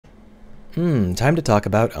Time to talk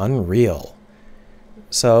about Unreal.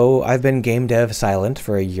 So, I've been game dev silent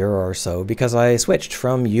for a year or so because I switched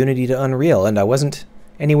from Unity to Unreal, and I wasn't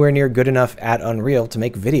anywhere near good enough at Unreal to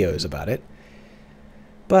make videos about it.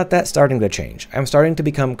 But that's starting to change. I'm starting to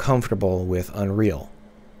become comfortable with Unreal.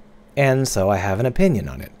 And so I have an opinion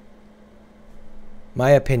on it.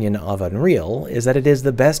 My opinion of Unreal is that it is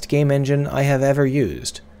the best game engine I have ever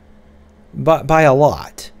used. But by a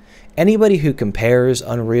lot. Anybody who compares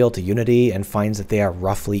Unreal to Unity and finds that they are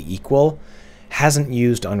roughly equal hasn't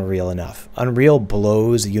used Unreal enough. Unreal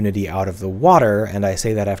blows Unity out of the water, and I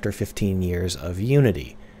say that after 15 years of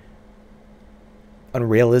Unity.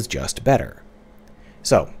 Unreal is just better.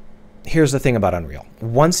 So, here's the thing about Unreal.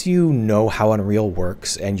 Once you know how Unreal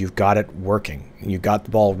works and you've got it working, and you've got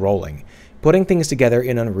the ball rolling, putting things together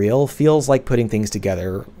in Unreal feels like putting things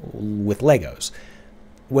together with Legos.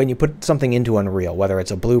 When you put something into Unreal, whether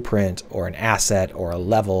it's a blueprint or an asset or a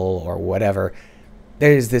level or whatever,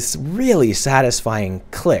 there's this really satisfying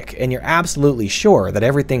click, and you're absolutely sure that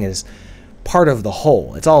everything is part of the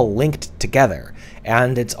whole. It's all linked together,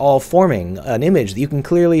 and it's all forming an image that you can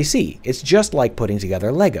clearly see. It's just like putting together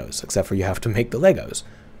Legos, except for you have to make the Legos.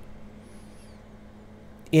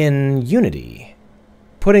 In Unity,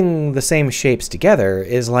 putting the same shapes together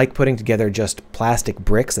is like putting together just plastic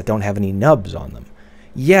bricks that don't have any nubs on them.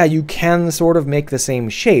 Yeah, you can sort of make the same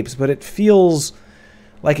shapes, but it feels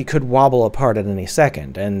like it could wobble apart at any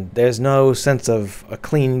second, and there's no sense of a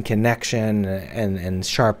clean connection and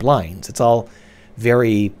sharp lines. It's all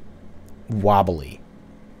very wobbly.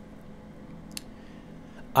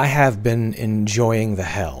 I have been enjoying the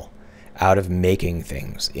hell out of making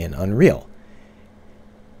things in Unreal.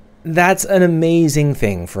 That's an amazing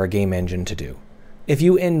thing for a game engine to do. If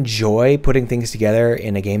you enjoy putting things together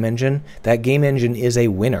in a game engine, that game engine is a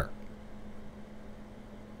winner.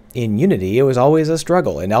 In Unity, it was always a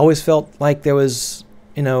struggle, and always felt like there was,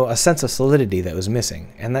 a sense of solidity that was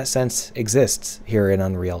missing, and that sense exists here in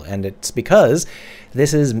Unreal, and it's because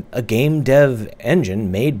this is a game dev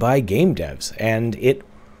engine made by game devs, and it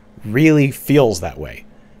really feels that way.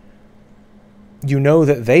 You know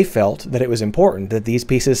that they felt that it was important that these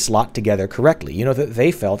pieces slot together correctly. You know that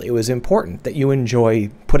they felt it was important that you enjoy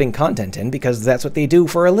putting content in because that's what they do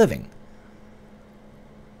for a living.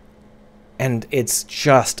 And it's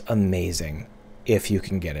just amazing if you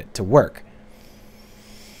can get it to work.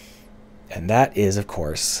 And that is, of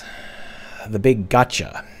course, the big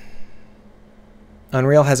gotcha.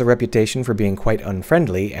 Unreal has a reputation for being quite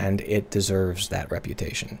unfriendly, and it deserves that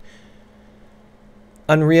reputation.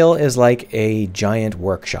 Unreal is like a giant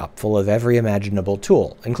workshop full of every imaginable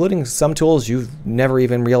tool, including some tools you've never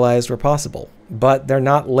even realized were possible, but they're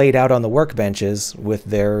not laid out on the workbenches with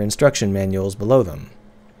their instruction manuals below them.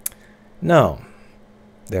 No.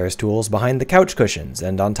 There's tools behind the couch cushions,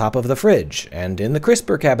 and on top of the fridge, and in the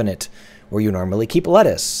crisper cabinet, where you normally keep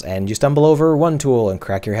lettuce, and you stumble over one tool and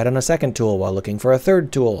crack your head on a second tool while looking for a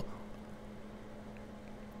third tool.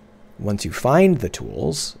 Once you find the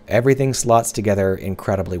tools, everything slots together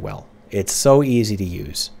incredibly well. It's so easy to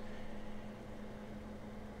use.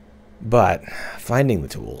 But finding the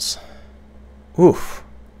tools, oof.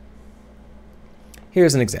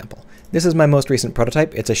 Here's an example. This is my most recent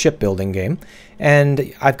prototype. It's a shipbuilding game,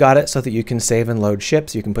 and I've got it so that you can save and load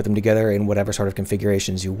ships. You can put them together in whatever sort of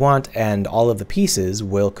configurations you want, and all of the pieces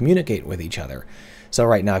will communicate with each other. So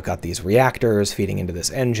right now I've got these reactors feeding into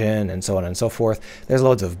this engine, and so on and so forth. There's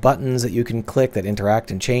loads of buttons that you can click that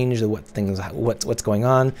interact and change what's going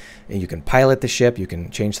on. And you can pilot the ship. You can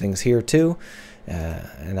change things here too.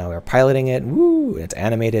 And now we're piloting it. Woo! It's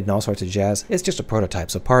animated and all sorts of jazz. It's just a prototype,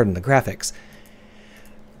 so pardon the graphics.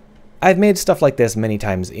 I've made stuff like this many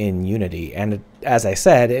times in Unity, and as I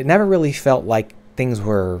said, it never really felt like things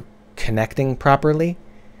were connecting properly.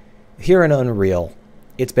 Here in Unreal,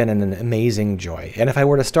 it's been an amazing joy, and if I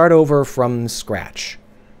were to start over from scratch,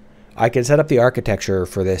 I could set up the architecture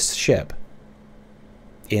for this ship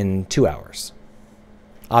in 2 hours.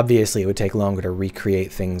 Obviously, it would take longer to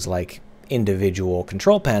recreate things like individual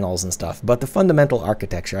control panels and stuff, but the fundamental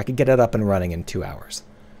architecture, I could get it up and running in 2 hours.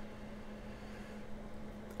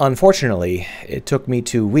 Unfortunately, it took me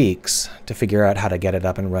 2 weeks to figure out how to get it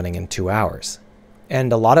up and running in 2 hours.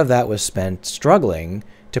 And a lot of that was spent struggling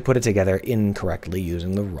to put it together incorrectly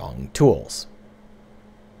using the wrong tools.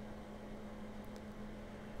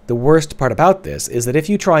 The worst part about this is that if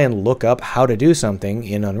you try and look up how to do something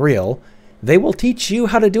in Unreal, they will teach you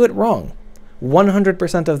how to do it wrong.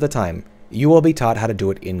 100% of the time, you will be taught how to do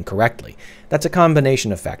it incorrectly. That's a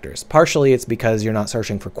combination of factors. Partially it's because you're not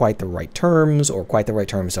searching for quite the right terms, or quite the right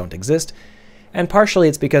terms don't exist, and partially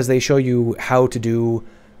it's because they show you how to do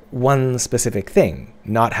one specific thing,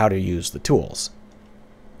 not how to use the tools.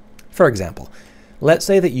 For example, let's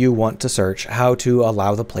say that you want to search how to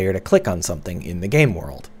allow the player to click on something in the game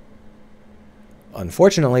world.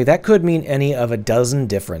 Unfortunately, that could mean any of a dozen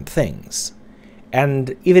different things.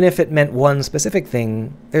 And even if it meant one specific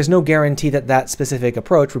thing, there's no guarantee that that specific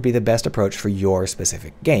approach would be the best approach for your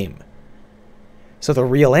specific game. So the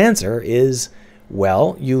real answer is,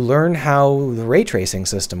 well, you learn how the ray tracing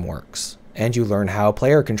system works, and you learn how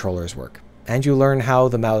player controllers work, and you learn how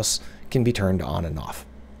the mouse can be turned on and off.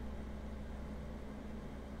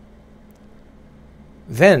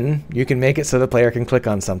 Then you can make it so the player can click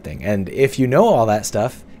on something, and if you know all that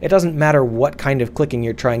stuff, it doesn't matter what kind of clicking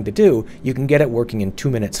you're trying to do, you can get it working in 2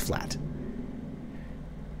 minutes flat.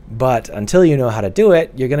 But until you know how to do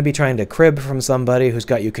it, you're going to be trying to crib from somebody who's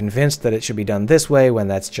got you convinced that it should be done this way when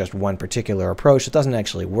that's just one particular approach that doesn't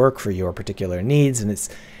actually work for your particular needs, and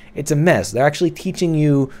it's a mess. They're actually teaching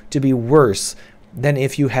you to be worse than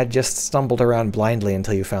if you had just stumbled around blindly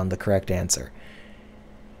until you found the correct answer.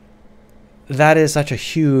 That is such a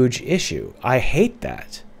huge issue. I hate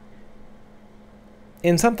that.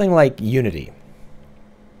 In something like Unity,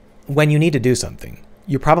 when you need to do something,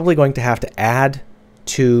 you're probably going to have to add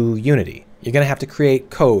to Unity. You're going to have to create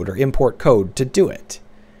code or import code to do it.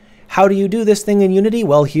 How do you do this thing in Unity?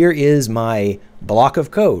 Well, here is my block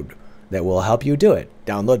of code that will help you do it.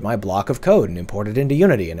 Download my block of code and import it into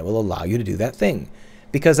Unity, and it will allow you to do that thing.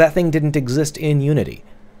 Because that thing didn't exist in Unity.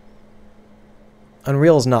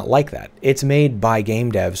 Unreal is not like that. It's made by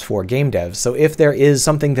game devs for game devs, so if there is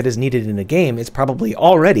something that is needed in a game, it's probably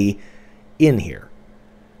already in here.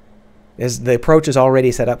 The approach is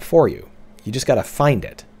already set up for you. You just got to find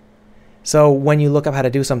it. So when you look up how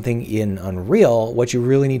to do something in Unreal, what you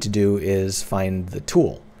really need to do is find the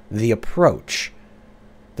tool, the approach,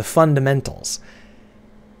 the fundamentals,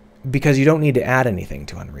 because you don't need to add anything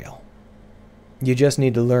to Unreal. You just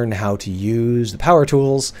need to learn how to use the power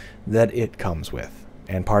tools that it comes with,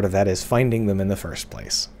 and part of that is finding them in the first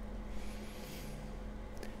place.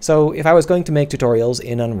 So if I was going to make tutorials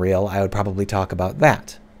in Unreal, I would probably talk about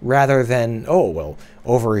that, rather than, oh, well,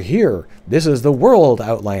 over here, this is the world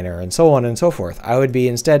outliner, and so on and so forth. I would be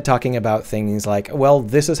instead talking about things like, well,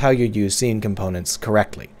 this is how you use scene components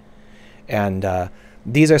correctly. And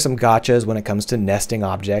these are some gotchas when it comes to nesting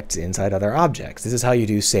objects inside other objects. This is how you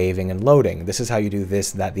do saving and loading. This is how you do this,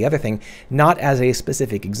 that, the other thing, not as a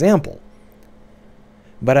specific example,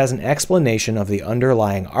 but as an explanation of the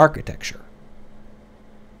underlying architecture.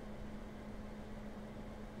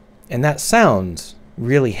 And that sounds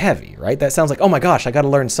really heavy, right? That sounds like, oh my gosh, I got to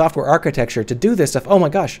learn software architecture to do this stuff. Oh my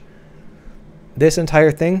gosh. This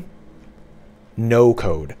entire thing, no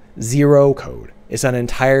code, zero code. It's done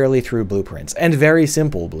entirely through blueprints, and very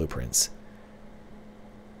simple blueprints.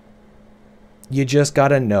 You just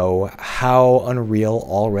gotta know how Unreal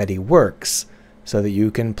already works so that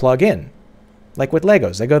you can plug in. Like with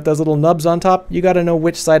Legos, they got those little nubs on top. You gotta know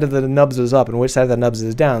which side of the nubs is up and which side of the nubs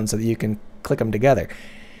is down so that you can click them together.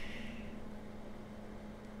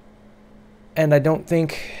 And I don't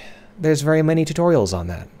think there's very many tutorials on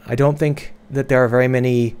that. I don't think that there are very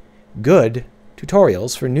many good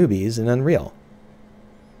tutorials for newbies in Unreal.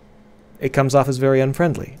 It comes off as very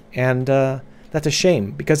unfriendly, and that's a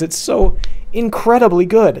shame because it's so incredibly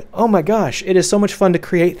good. Oh my gosh, it is so much fun to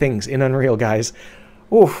create things in Unreal, guys.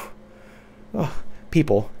 Oof. Oh,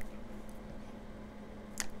 people.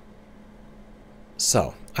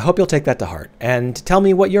 So, I hope you'll take that to heart and tell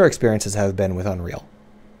me what your experiences have been with Unreal.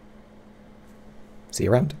 See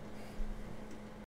you around.